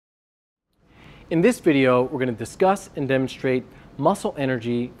In this video, we're going to discuss and demonstrate muscle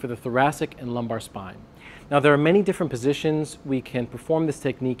energy for the thoracic and lumbar spine. Now, there are many different positions we can perform this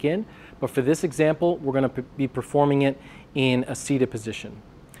technique in, but for this example, we're going to be performing it in a seated position.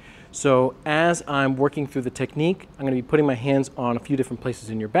 So as I'm working through the technique, I'm going to be putting my hands on a few different places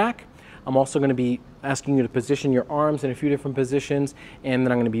in your back. I'm also going to be asking you to position your arms in a few different positions, and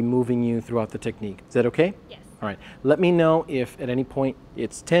then I'm going to be moving you throughout the technique. Is that okay? Yes. All right. Let me know if at any point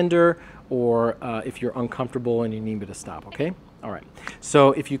it's tender or if you're uncomfortable and you need me to stop, okay? All right.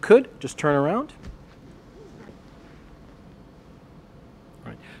 So if you could, just turn around.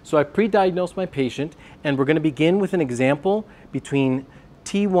 All right. So I pre-diagnosed my patient, and we're going to begin with an example between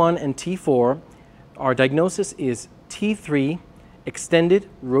T1 and T4. Our diagnosis is T3, extended,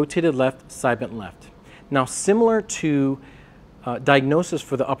 rotated left, side bent left. Now, similar to diagnosis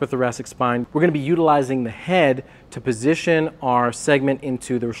for the upper thoracic spine, we're going to be utilizing the head to position our segment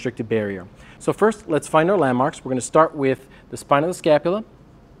into the restricted barrier. So first, let's find our landmarks. We're going to start with the spine of the scapula,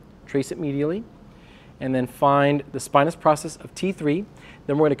 trace it medially, and then find the spinous process of T3.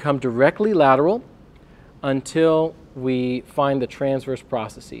 Then we're going to come directly lateral until we find the transverse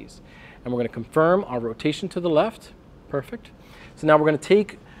processes. And we're going to confirm our rotation to the left. Perfect. So now we're going to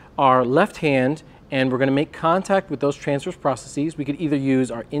take our left hand and we're going to make contact with those transverse processes. We could either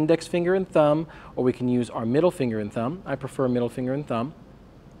use our index finger and thumb, or we can use our middle finger and thumb. I prefer middle finger and thumb.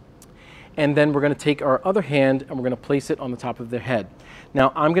 And then we're going to take our other hand and we're going to place it on the top of their head.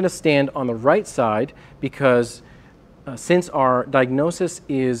 Now, I'm going to stand on the right side because since our diagnosis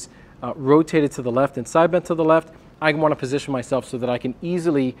is rotated to the left and side bent to the left, I want to position myself so that I can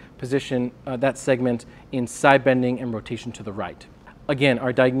easily position that segment in side bending and rotation to the right. Again,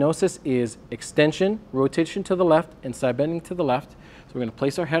 our diagnosis is extension, rotation to the left, and side bending to the left. So we're going to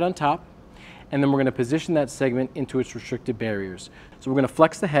place our head on top, and then we're going to position that segment into its restricted barriers. So we're going to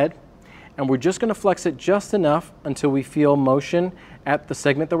flex the head, and we're just going to flex it just enough until we feel motion at the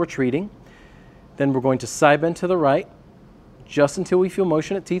segment that we're treating. Then we're going to side bend to the right, just until we feel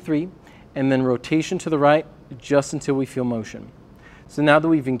motion at T3, and then rotation to the right, just until we feel motion. So now that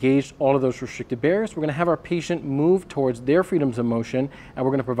we've engaged all of those restricted barriers, we're going to have our patient move towards their freedoms of motion, and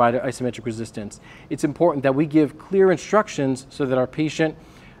we're going to provide an isometric resistance. It's important that we give clear instructions so that our patient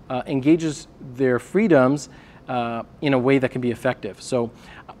engages their freedoms in a way that can be effective. So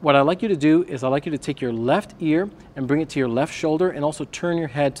what I'd like you to do is I'd like you to take your left ear and bring it to your left shoulder, and also turn your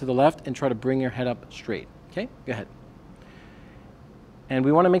head to the left and try to bring your head up straight. Okay? Go ahead. And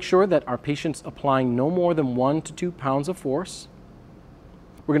we want to make sure that our patient's applying no more than 1 to 2 pounds of force.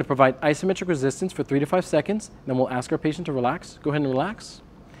 We're going to provide isometric resistance for 3 to 5 seconds. Then we'll ask our patient to relax. Go ahead and relax.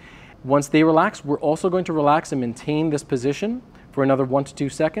 Once they relax, we're also going to relax and maintain this position for another 1 to 2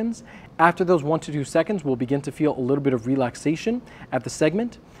 seconds. After those 1 to 2 seconds, we'll begin to feel a little bit of relaxation at the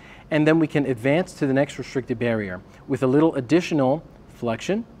segment. And then we can advance to the next restricted barrier with a little additional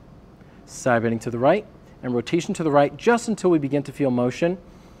flexion, side bending to the right, and rotation to the right just until we begin to feel motion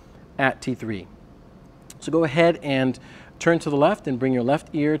at T3. So go ahead and turn to the left and bring your left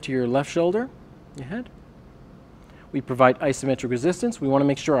ear to your left shoulder, your head. We provide isometric resistance. We want to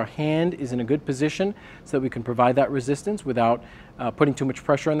make sure our hand is in a good position so that we can provide that resistance without putting too much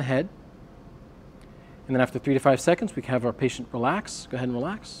pressure on the head. And then after 3 to 5 seconds, we can have our patient relax. Go ahead and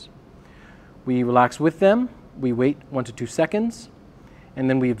relax. We relax with them. We wait 1 to 2 seconds. And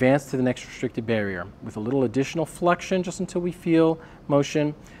then we advance to the next restricted barrier with a little additional flexion just until we feel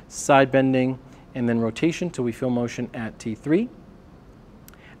motion, side bending, and then rotation till we feel motion at T3. And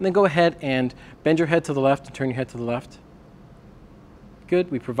then go ahead and bend your head to the left and turn your head to the left.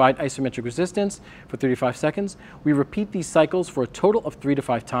 Good. We provide isometric resistance for 35 seconds. We repeat these cycles for a total of 3 to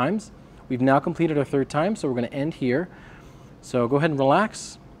 5 times. We've now completed our 3rd time, so we're going to end here. So go ahead and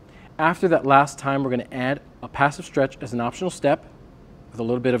relax. After that last time, we're going to add a passive stretch as an optional step with a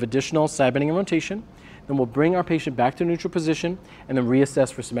little bit of additional side bending and rotation. Then we'll bring our patient back to neutral position and then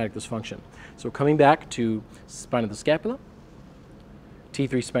reassess for somatic dysfunction. So coming back to spine of the scapula,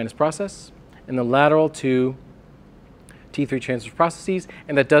 T3 spinous process, and the lateral to T3 transverse processes,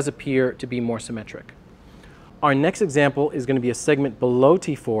 and that does appear to be more symmetric. Our next example is going to be a segment below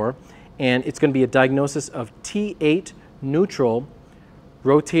T4, and it's going to be a diagnosis of T8 neutral,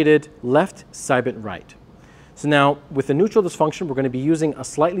 rotated left, side bent right. So now with the neutral dysfunction, we're going to be using a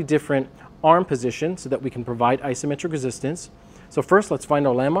slightly different arm position so that we can provide isometric resistance. So first, let's find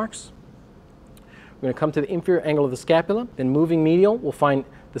our landmarks. We're going to come to the inferior angle of the scapula, then moving medial, we'll find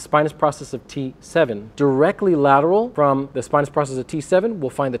the spinous process of T7. Directly lateral from the spinous process of T7, we'll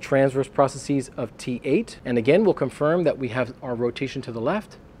find the transverse processes of T8. And again, we'll confirm that we have our rotation to the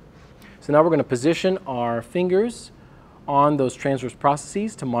left. So now we're going to position our fingers on those transverse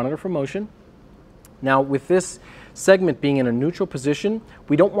processes to monitor for motion. Now, with this segment being in a neutral position,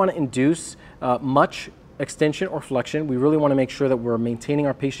 we don't want to induce much extension or flexion. We really want to make sure that we're maintaining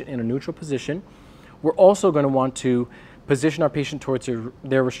our patient in a neutral position. We're also going to want to position our patient towards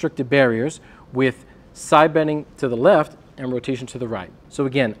their restrictive barriers with side bending to the left and rotation to the right. So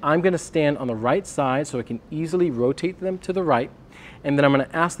again, I'm going to stand on the right side so I can easily rotate them to the right, and then I'm going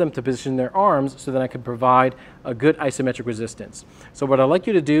to ask them to position their arms so that I can provide a good isometric resistance. So what I'd like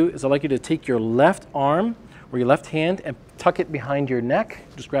you to do is I'd like you to take your left arm or your left hand and tuck it behind your neck.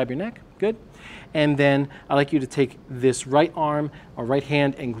 Just grab your neck. Good. And then I'd like you to take this right arm or right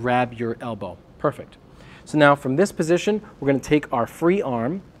hand and grab your elbow. Perfect. So now from this position, we're going to take our free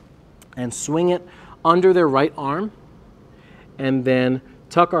arm and swing it under their right arm, and then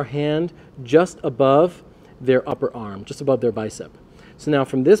tuck our hand just above their upper arm, just above their bicep. So now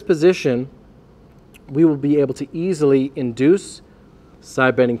from this position, we will be able to easily induce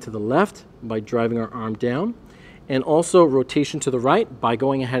side bending to the left by driving our arm down, and also rotation to the right by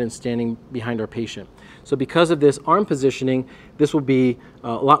going ahead and standing behind our patient. So because of this arm positioning, this will be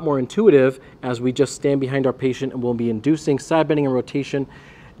a lot more intuitive as we just stand behind our patient, and we'll be inducing side bending and rotation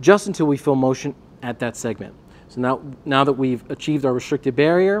just until we feel motion at that segment. So now that we've achieved our restricted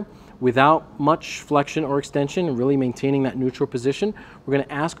barrier without much flexion or extension and really maintaining that neutral position, we're going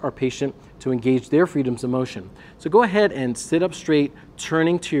to ask our patient to engage their freedoms of motion. So go ahead and sit up straight,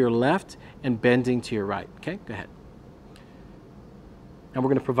 turning to your left and bending to your right. Okay, go ahead. And we're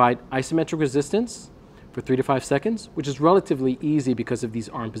going to provide isometric resistance for 3 to 5 seconds, which is relatively easy because of these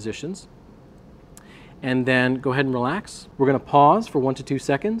arm positions. And then go ahead and relax. We're going to pause for 1 to 2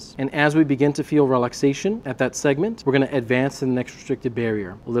 seconds. And as we begin to feel relaxation at that segment, we're going to advance to the next restricted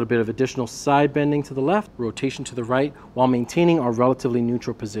barrier. A little bit of additional side bending to the left, rotation to the right, while maintaining our relatively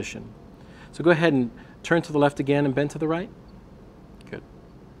neutral position. So go ahead and turn to the left again and bend to the right. Good.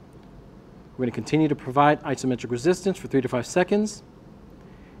 We're going to continue to provide isometric resistance for 3 to 5 seconds.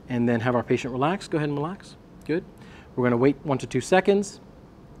 And then have our patient relax. Go ahead and relax. Good. We're going to wait 1 to 2 seconds.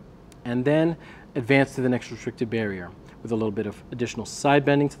 And then advance to the next restricted barrier with a little bit of additional side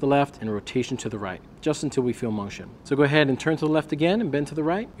bending to the left and rotation to the right, just until we feel motion. So go ahead and turn to the left again and bend to the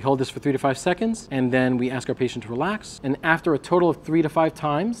right. We hold this for 3 to 5 seconds, and then we ask our patient to relax. And after a total of 3 to 5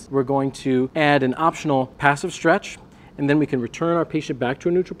 times, we're going to add an optional passive stretch, and then we can return our patient back to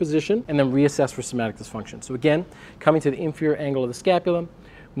a neutral position and then reassess for somatic dysfunction. So again, coming to the inferior angle of the scapula,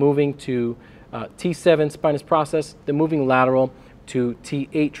 moving to T7 spinous process, then moving lateral to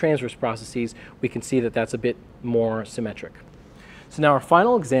T8 transverse processes, we can see that that's a bit more symmetric. So now our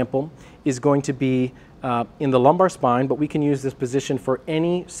final example is going to be in the lumbar spine, but we can use this position for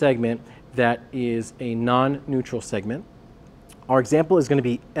any segment that is a non-neutral segment. Our example is going to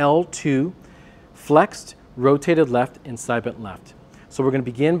be L2, flexed, rotated left, and side bent left. So we're going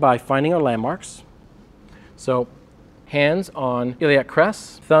to begin by finding our landmarks. So hands on iliac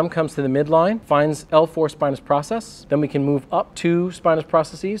crest, thumb comes to the midline, finds L4 spinous process. Then we can move up 2 spinous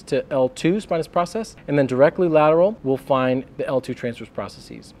processes to L2 spinous process, and then directly lateral, we'll find the L2 transverse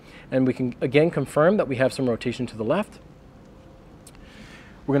processes. And we can again confirm that we have some rotation to the left.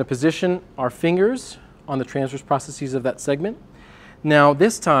 We're going to position our fingers on the transverse processes of that segment. Now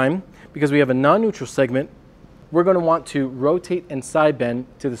this time, because we have a non-neutral segment, we're going to want to rotate and side bend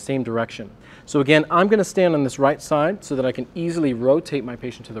to the same direction. So again, I'm going to stand on this right side so that I can easily rotate my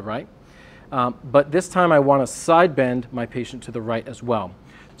patient to the right. But this time I want to side bend my patient to the right as well.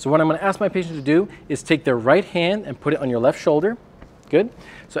 So what I'm going to ask my patient to do is take their right hand and put it on your left shoulder. Good.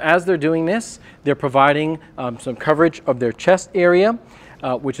 So as they're doing this, they're providing some coverage of their chest area,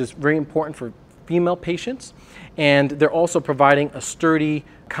 which is very important for female patients. And they're also providing a sturdy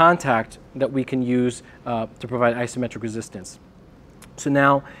contact that we can use to provide isometric resistance. So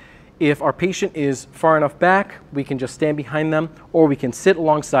now, if our patient is far enough back, we can just stand behind them, or we can sit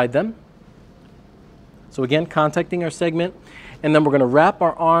alongside them. So again, contacting our segment, and then we're going to wrap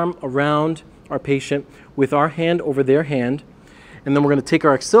our arm around our patient with our hand over their hand, and then we're going to take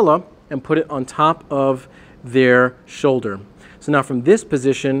our axilla and put it on top of their shoulder. So now from this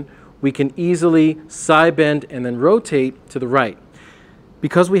position, we can easily side bend and then rotate to the right.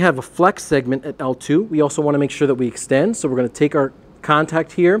 Because we have a flex segment at L2, we also want to make sure that we extend. So we're going to take our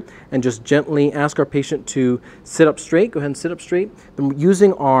contact here and just gently ask our patient to sit up straight. Go ahead and sit up straight. Then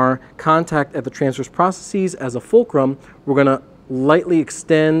using our contact at the transverse processes as a fulcrum, we're going to lightly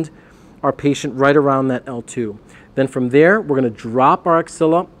extend our patient right around that L2. Then from there, we're going to drop our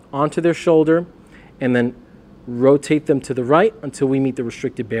axilla onto their shoulder and then rotate them to the right until we meet the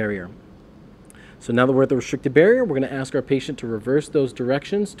restricted barrier. So now that we're at the restricted barrier, we're going to ask our patient to reverse those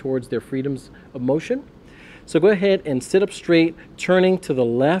directions towards their freedoms of motion. So go ahead and sit up straight, turning to the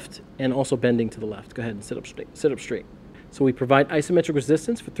left and also bending to the left. Go ahead and sit up straight. Sit up straight. So we provide isometric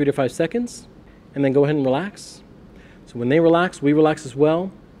resistance for 3 to 5 seconds, and then go ahead and relax. So when they relax, we relax as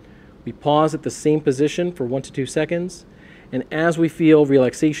well. We pause at the same position for 1 to 2 seconds. And as we feel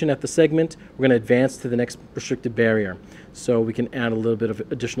relaxation at the segment, we're going to advance to the next restrictive barrier. So we can add a little bit of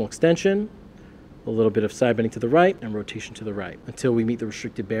additional extension, a little bit of side bending to the right, and rotation to the right until we meet the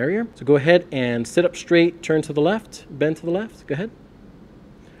restrictive barrier. So go ahead and sit up straight, turn to the left, bend to the left. Go ahead.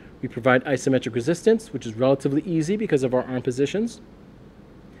 We provide isometric resistance, which is relatively easy because of our arm positions.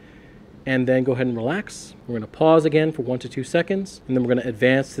 And then go ahead and relax. We're going to pause again for 1 to 2 seconds, and then we're going to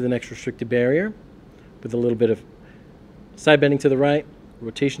advance to the next restrictive barrier with a little bit of side bending to the right,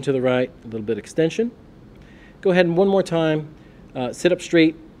 rotation to the right, a little bit of extension. Go ahead and one more time, sit up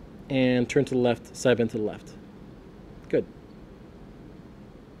straight and turn to the left, side bend to the left. Good.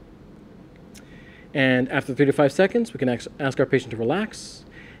 And after 3 to 5 seconds, we can ask our patient to relax.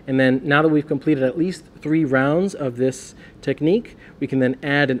 And then now that we've completed at least 3 rounds of this technique, we can then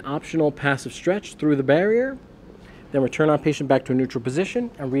add an optional passive stretch through the barrier, then return our patient back to a neutral position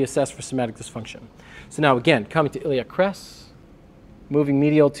and reassess for somatic dysfunction. So now again, coming to iliac crest, moving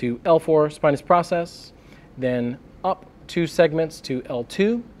medial to L4 spinous process, then up 2 segments to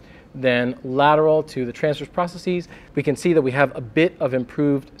L2, then lateral to the transverse processes. We can see that we have a bit of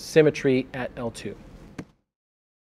improved symmetry at L2.